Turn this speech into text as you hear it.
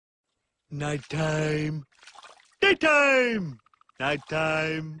Nighttime. Daytime.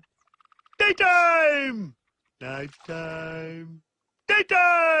 Nighttime. Daytime. Nighttime.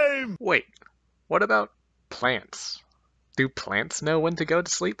 Daytime. Wait, what about plants? Do plants know when to go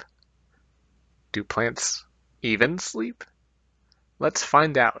to sleep? Do plants even sleep? Let's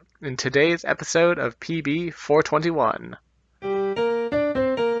find out in today's episode of PB 421.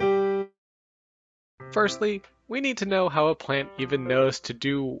 Firstly, we need to know how a plant even knows to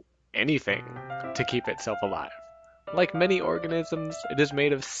do anything to keep itself alive. Like many organisms, it is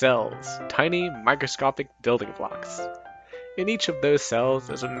made of cells, tiny microscopic building blocks. In each of those cells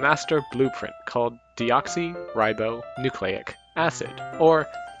is a master blueprint called deoxyribonucleic acid, or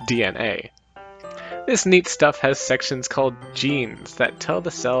DNA. This neat stuff has sections called genes that tell the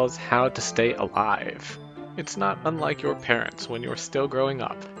cells how to stay alive. It's not unlike your parents when you're still growing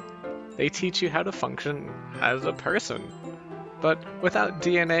up. They teach you how to function as a person. But without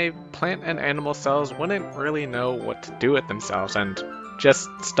DNA, plant and animal cells wouldn't really know what to do with themselves and just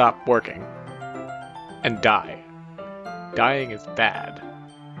stop working. And die. Dying is bad.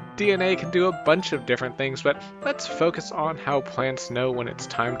 DNA can do a bunch of different things, but let's focus on how plants know when it's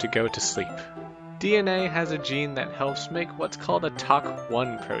time to go to sleep. DNA has a gene that helps make what's called a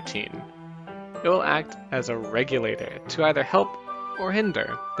TOC1 protein. It will act as a regulator to either help or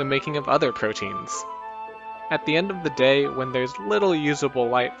hinder the making of other proteins. At the end of the day, when there's little usable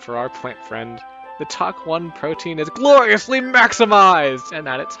light for our plant friend, the TOC1 protein is gloriously maximized and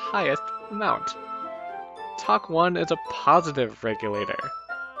at its highest amount. TOC1 is a positive regulator.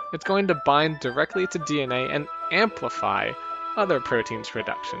 It's going to bind directly to DNA and amplify other proteins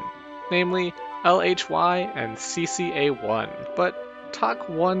production, namely LHY and CCA1. But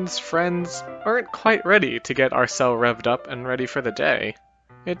TOC1's friends aren't quite ready to get our cell revved up and ready for the day.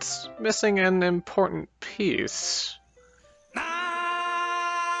 It's missing an important piece.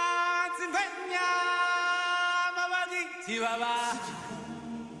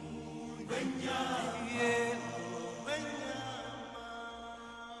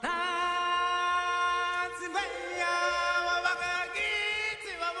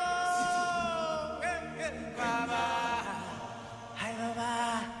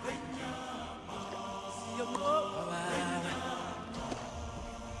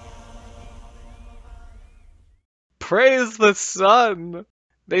 Praise the sun!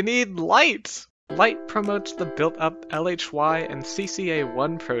 They need light! Light promotes the built-up LHY and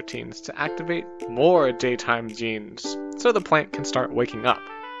CCA1 proteins to activate more daytime genes, so the plant can start waking up.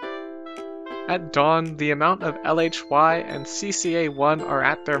 At dawn, the amount of LHY and CCA1 are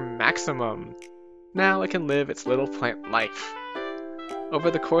at their maximum. Now it can live its little plant life. Over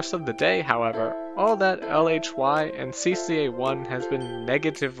the course of the day, however, all that LHY and CCA1 has been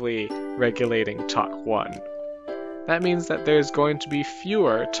negatively regulating TOC1. That means that there's going to be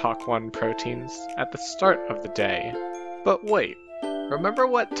fewer TOC1 proteins at the start of the day. But wait, remember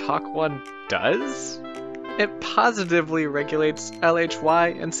what TOC1 does? It positively regulates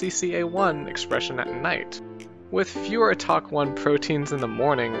LHY and CCA1 expression at night. With fewer TOC1 proteins in the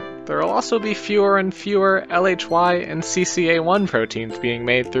morning, there will also be fewer and fewer LHY and CCA1 proteins being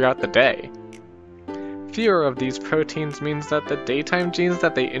made throughout the day. Fewer of these proteins means that the daytime genes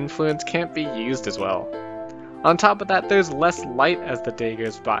that they influence can't be used as well. On top of that, there's less light as the day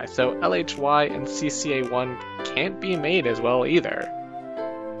goes by, so LHY and CCA1 can't be made as well either.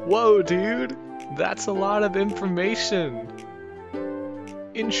 Whoa, dude! That's a lot of information!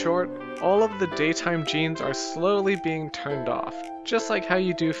 In short, all of the daytime genes are slowly being turned off, just like how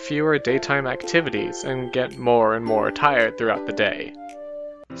you do fewer daytime activities and get more and more tired throughout the day.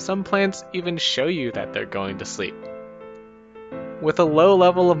 Some plants even show you that they're going to sleep. With a low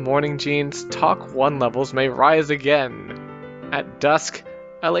level of morning genes, TOC1 levels may rise again. At dusk,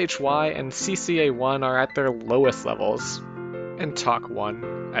 LHY and CCA1 are at their lowest levels, and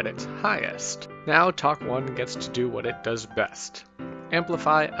TOC1 at its highest. Now TOC1 gets to do what it does best: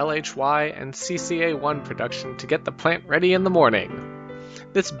 amplify LHY and CCA1 production to get the plant ready in the morning.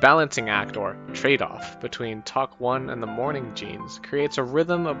 This balancing act, or trade-off, between TOC1 and the morning genes creates a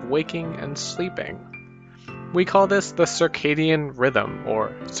rhythm of waking and sleeping. We call this the circadian rhythm, or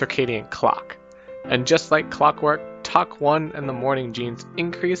circadian clock. And just like clockwork, TOC1 and the morning genes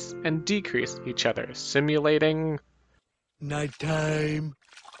increase and decrease each other, simulating Nighttime.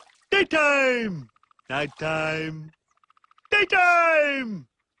 Daytime. Nighttime. Daytime.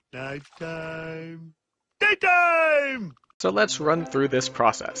 Nighttime. Daytime. So let's run through this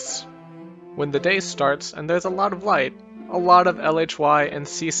process. When the day starts and there's a lot of light, a lot of LHY and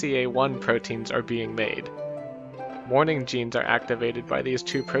CCA1 proteins are being made. Morning genes are activated by these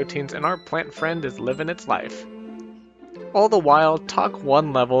two proteins and our plant friend is living its life. All the while,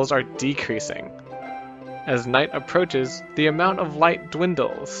 TOC1 levels are decreasing. As night approaches, the amount of light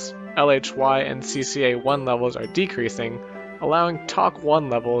dwindles. LHY and CCA1 levels are decreasing, allowing TOC1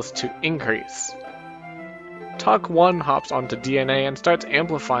 levels to increase. TOC1 hops onto DNA and starts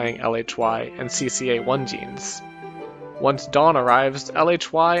amplifying LHY and CCA1 genes. Once dawn arrives,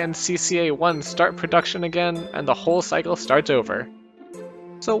 LHY and CCA1 start production again, and the whole cycle starts over.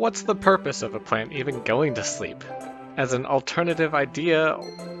 So what's the purpose of a plant even going to sleep? As an alternative idea,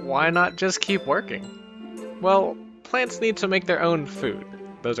 why not just keep working? Well, plants need to make their own food.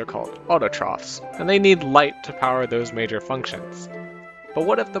 Those are called autotrophs, and they need light to power those major functions. But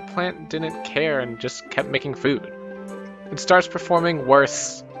what if the plant didn't care and just kept making food? It starts performing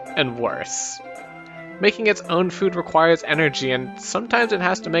worse and worse. Making its own food requires energy, and sometimes it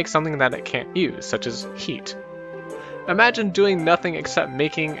has to make something that it can't use, such as heat. Imagine doing nothing except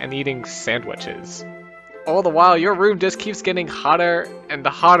making and eating sandwiches. All the while, your room just keeps getting hotter and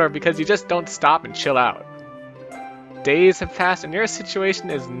hotter because you just don't stop and chill out. Days have passed and your situation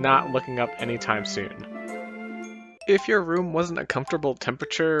is not looking up anytime soon. If your room wasn't a comfortable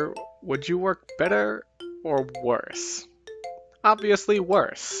temperature, would you work better or worse? Obviously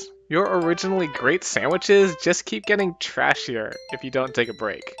worse. Your originally great sandwiches just keep getting trashier if you don't take a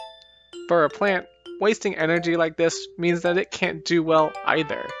break. For a plant, wasting energy like this means that it can't do well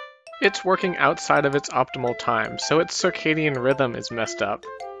either. It's working outside of its optimal time, so its circadian rhythm is messed up.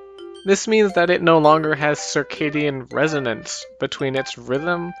 This means that it no longer has circadian resonance between its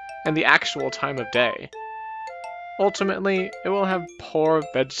rhythm and the actual time of day. Ultimately, it will have poor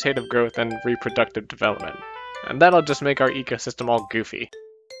vegetative growth and reproductive development, and that'll just make our ecosystem all goofy.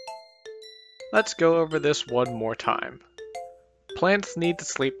 Let's go over this one more time. Plants need to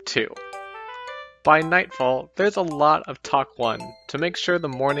sleep too. By nightfall, there's a lot of TOC1 to make sure the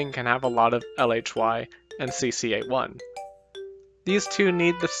morning can have a lot of LHY and CCA1. These two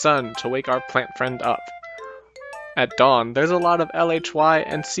need the sun to wake our plant friend up. At dawn, there's a lot of LHY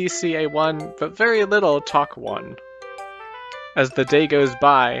and CCA1, but very little TOC1. As the day goes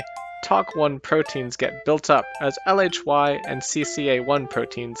by, TOC1 proteins get built up as LHY and CCA1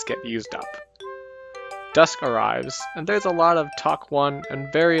 proteins get used up. Dusk arrives, and there's a lot of TOC1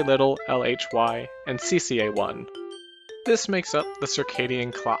 and very little LHY and CCA1. This makes up the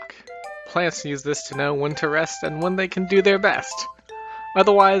circadian clock. Plants use this to know when to rest and when they can do their best.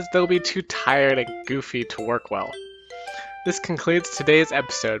 Otherwise, they'll be too tired and goofy to work well. This concludes today's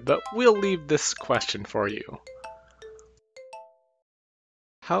episode, but we'll leave this question for you.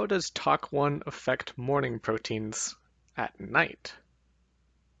 How does TOC1 affect morning proteins at night?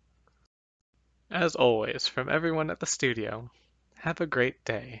 As always, from everyone at the studio, have a great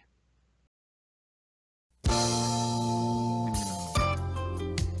day.